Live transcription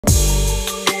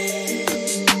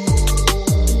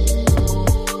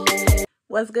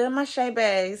What's good, my Shay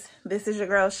Bays? This is your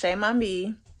girl, Shay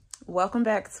Mommy. Welcome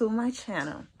back to my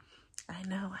channel. I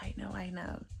know.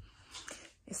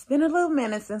 It's been a little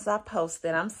minute since I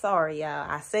posted. I'm sorry, y'all.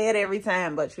 I say it every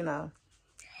time, but you know,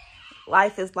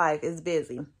 life is life. It's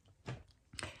busy.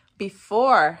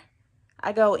 Before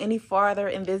I go any farther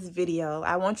in this video,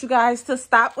 I want you guys to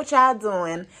stop what y'all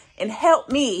doing and help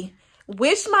me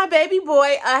wish my baby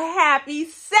boy a happy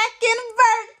second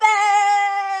birthday.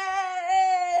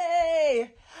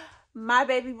 My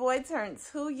baby boy turned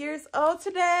 2 years old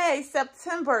today,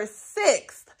 September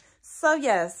 6th. So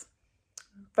yes,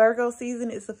 Virgo season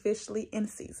is officially in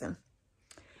season.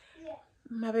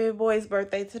 My baby boy's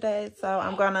birthday today, so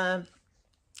I'm gonna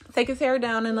take his hair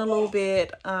down in a little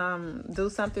bit, do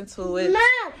something to it.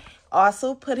 Mom.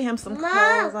 Also put him some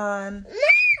clothes on. Mom.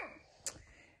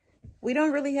 We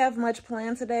don't really have much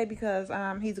planned today because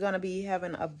he's gonna be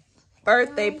having a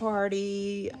birthday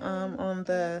party on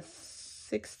the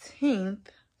 16th.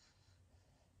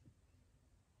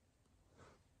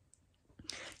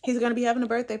 He's gonna be having a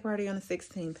birthday party on the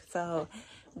 16th, so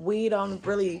we don't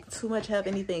really too much have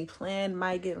anything planned.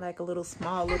 Might get like a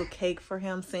small little cake for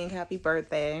him, sing happy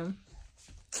birthday.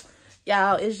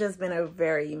 Y'all, it's just been a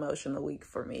very emotional week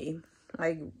for me.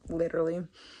 Like, literally.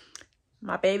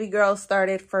 My baby girl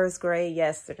started first grade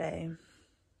yesterday.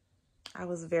 I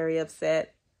was very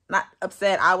upset. Not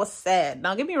upset, I was sad.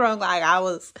 Don't get me wrong, like, I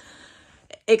was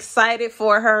excited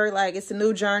for her. Like, it's a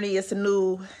new journey, it's a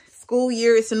new school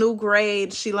year, it's a new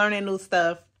grade, she learning new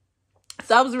stuff.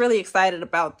 So I was really excited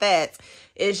about that.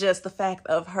 It's just the fact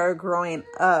of her growing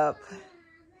up.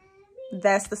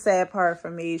 That's the sad part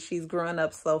for me. She's growing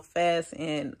up so fast,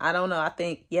 and I don't know, I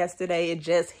think yesterday it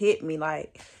just hit me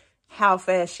like how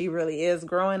fast she really is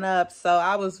growing up. So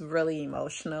I was really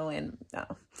emotional, and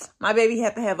my baby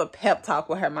had to have a pep talk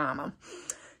with her mama.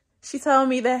 She told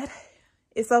me that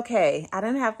it's okay. I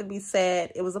didn't have to be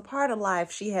sad. It was a part of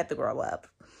life. She had to grow up.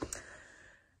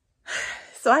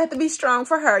 So I had to be strong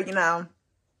for her, you know.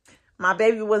 My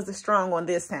baby was the strong one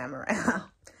this time around.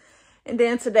 And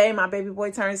then today, my baby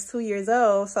boy turns 2 years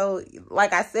old. So,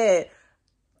 like I said,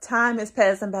 time is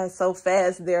passing by so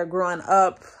fast. They're growing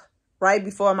up right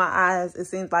before my eyes. It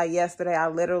seems like yesterday, I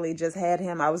literally just had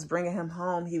him. I was bringing him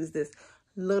home. He was this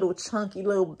little chunky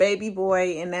little baby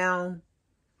boy. And now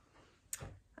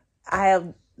I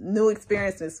have new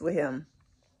experiences with him.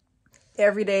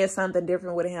 Every day is something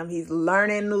different with him. He's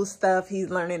learning new stuff. He's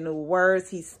learning new words.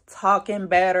 He's talking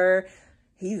better.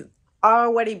 He's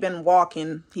already been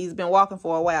walking. He's been walking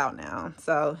for a while now.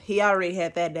 So he already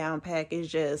had that down pat. It's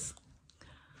just,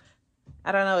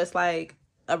 I don't know. It's like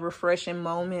a refreshing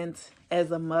moment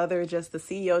as a mother just to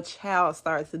see your child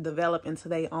start to develop into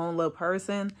their own little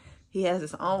person. He has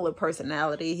his own little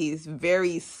personality. He's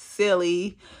very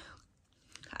silly.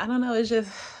 I don't know. It's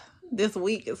just, this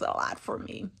week is a lot for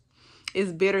me.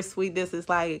 It's bittersweet. This is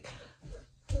like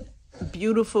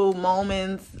beautiful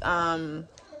moments,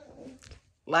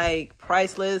 like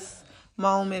priceless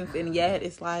moments, and yet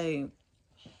it's like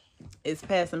it's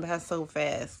passing by so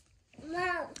fast.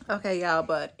 Okay, y'all,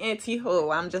 but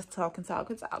anywho, I'm just talking.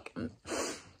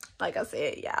 Like I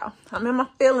said, y'all, I'm in my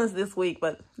feelings this week,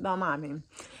 but don't mind me.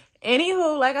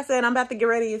 Anywho, like I said, I'm about to get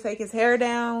ready to take his hair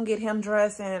down, get him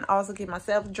dressed, and also get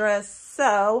myself dressed.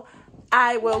 So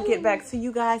I will get back to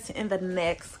you guys in the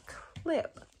next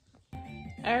clip.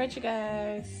 All right, you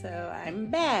guys, so I'm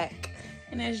back.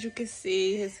 And as you can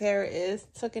see, his hair is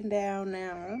taken down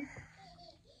now.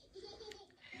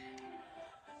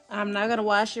 I'm not going to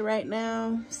wash it right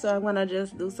now, so I'm going to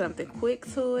just do something quick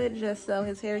to it, just so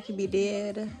his hair can be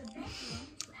dead.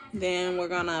 Then we're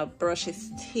going to brush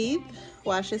his teeth,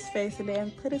 wash his face, and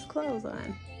then put his clothes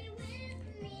on.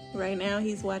 Right now,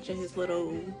 he's watching his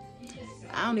little,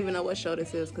 I don't even know what show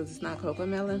this is because it's not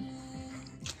Cocomelon.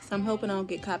 So I'm hoping I don't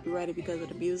get copyrighted because of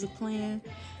the music playing.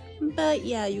 But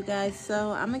yeah, you guys,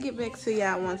 so I'm going to get back to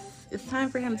y'all once it's time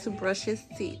for him to brush his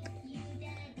teeth.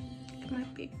 My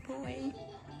big boy.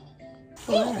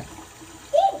 What?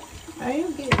 Are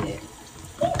you getting it?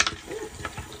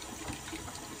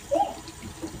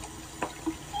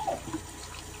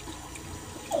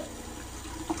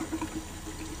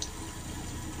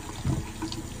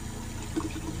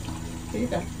 Here you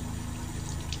go.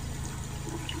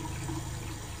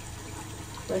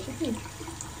 Brush your teeth.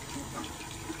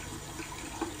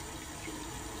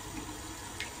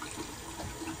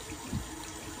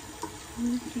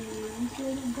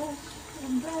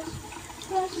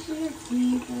 Brush your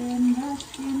teeth and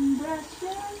brush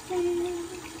your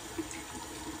teeth.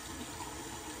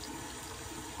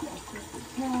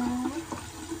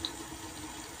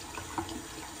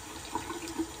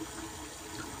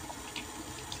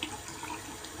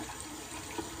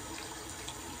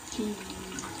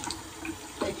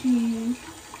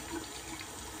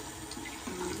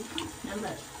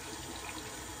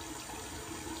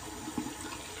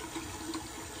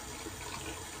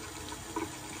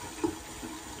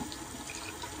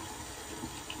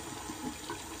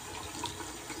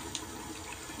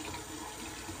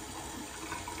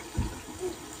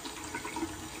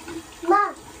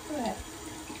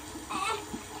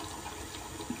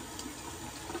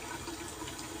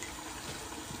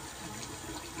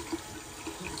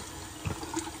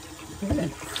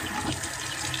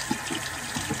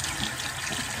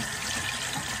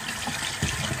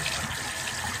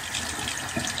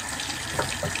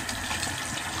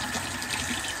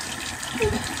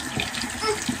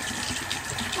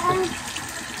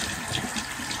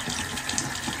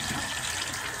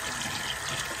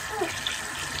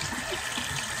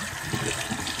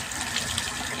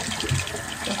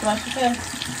 Wash your face.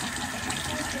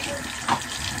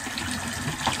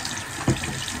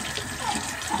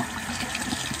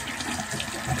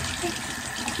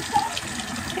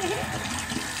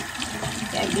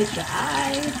 Gotta get your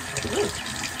eyes. Ooh.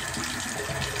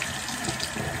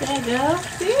 There you go.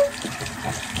 See?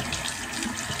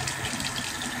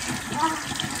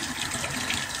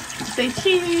 Say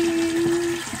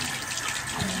cheese.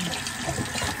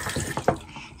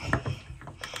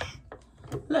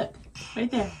 Look, right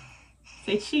there.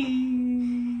 Say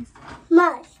cheese.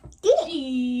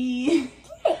 Cheese.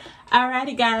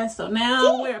 Alrighty, guys. So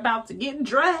now we're about to get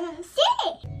dressed.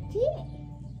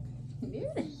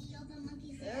 Yeah.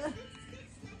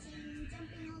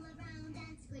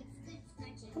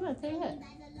 Come on, say it.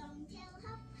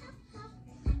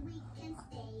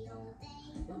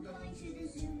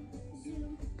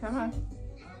 Come on.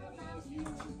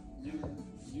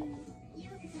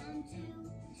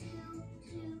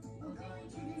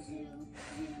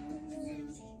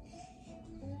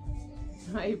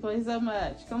 Why you play so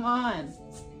much? Come on.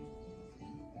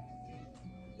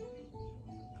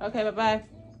 Okay, bye-bye.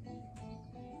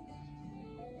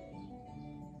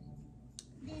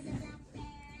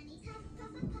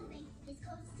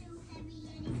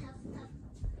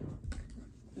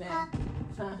 Now,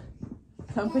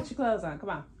 come put your clothes on. Come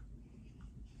on.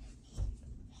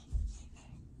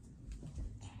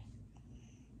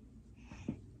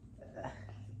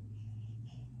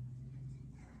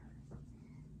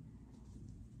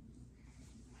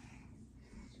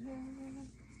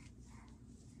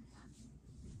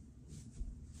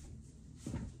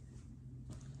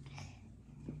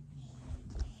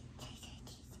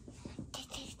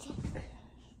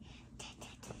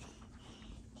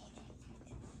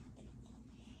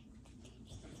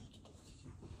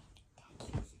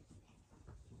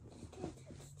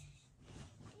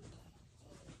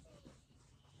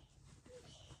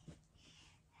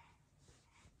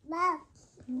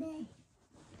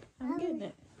 I'm getting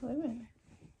it. Wait a minute.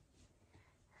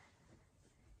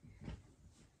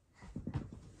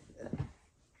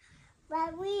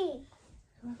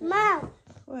 Mom.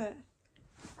 What?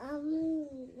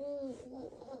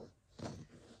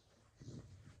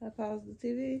 I paused the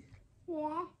TV?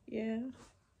 Yeah. Yeah.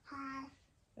 Hi.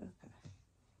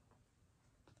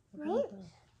 Okay.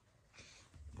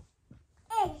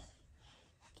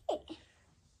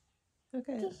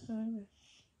 Okay.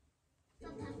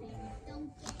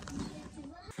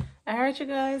 Alright, you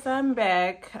guys, I'm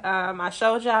back. I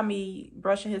showed y'all me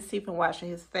brushing his teeth and washing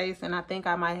his face, and I think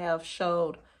I might have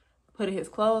showed putting his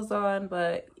clothes on,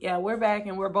 but yeah, we're back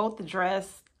and we're both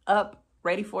dressed up,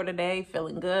 ready for the day,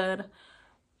 feeling good.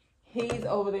 He's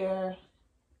over there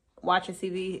watching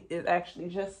TV. It actually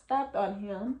just stopped on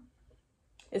him.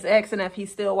 It's asking if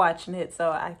he's still watching it,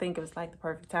 so I think it was like the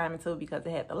perfect time too, because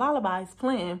it had the lullabies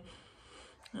playing.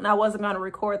 And I wasn't going to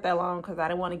record that long because I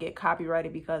didn't want to get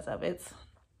copyrighted because of it.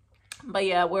 But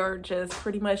yeah, we're just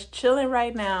pretty much chilling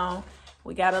right now.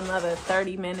 We got another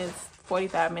 30 minutes,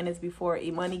 45 minutes before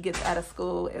Imani gets out of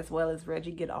school, as well as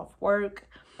Reggie get off work.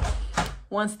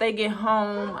 Once they get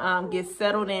home, get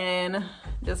settled in,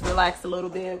 just relax a little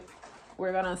bit.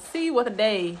 We're going to see what the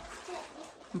day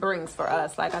brings for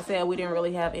us. Like I said, we didn't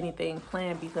really have anything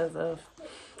planned because of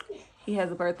he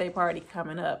has a birthday party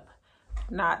coming up.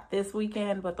 Not this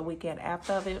weekend, but the weekend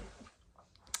after of it.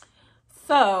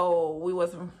 So we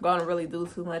wasn't going to really do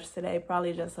too much today.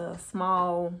 Probably just a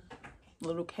small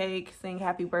little cake, sing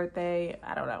happy birthday.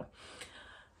 I don't know.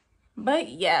 But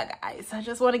yeah, guys, I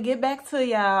just want to get back to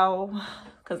y'all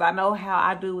because I know how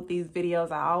I do with these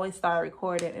videos. I always start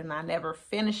recording and I never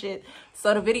finish it.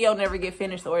 So the video never get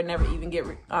finished or it never even get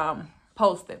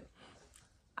posted.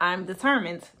 I'm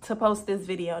determined to post this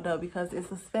video though because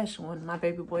it's a special one, my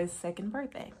baby boy's 2nd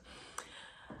birthday.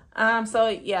 So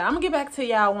yeah, I'm gonna get back to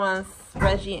y'all once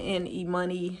Reggie and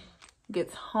Imani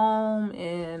gets home,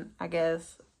 and I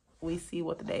guess we see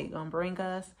what the day gonna bring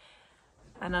us.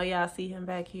 I know y'all see him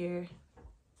back here.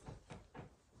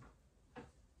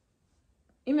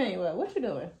 Emmanuel, what you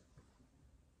doing?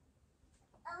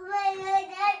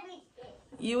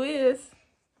 You is?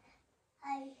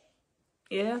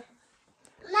 Yeah.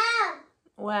 Mom.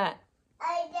 What?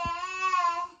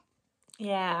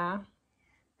 Yeah.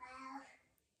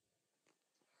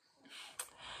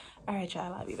 All right,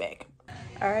 y'all, I'll be back.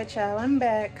 All right, y'all, I'm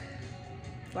back.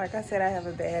 Like I said, I have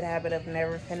a bad habit of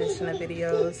never finishing the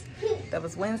videos. That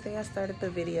was Wednesday I started the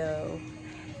video,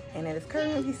 and it is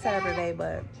currently Saturday,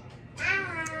 but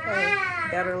hey,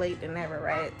 better late than never,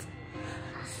 right?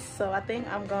 So I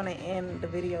think I'm gonna end the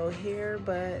video here,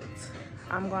 but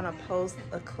I'm gonna post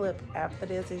a clip after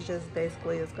this. It's just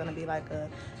basically, it's gonna be like a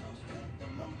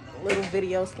little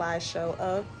video slideshow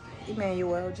of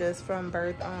Emmanuel just from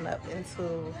birth on up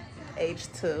into age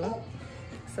 2.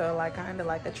 So like kind of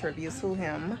like a tribute to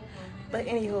him. But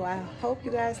anywho, I hope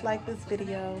you guys like this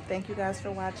video. Thank you guys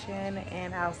for watching,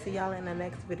 and I'll see y'all in the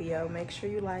next video. Make sure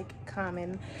you like,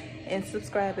 comment, and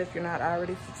subscribe if you're not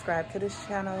already subscribed to this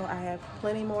channel. I have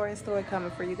plenty more in store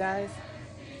coming for you guys.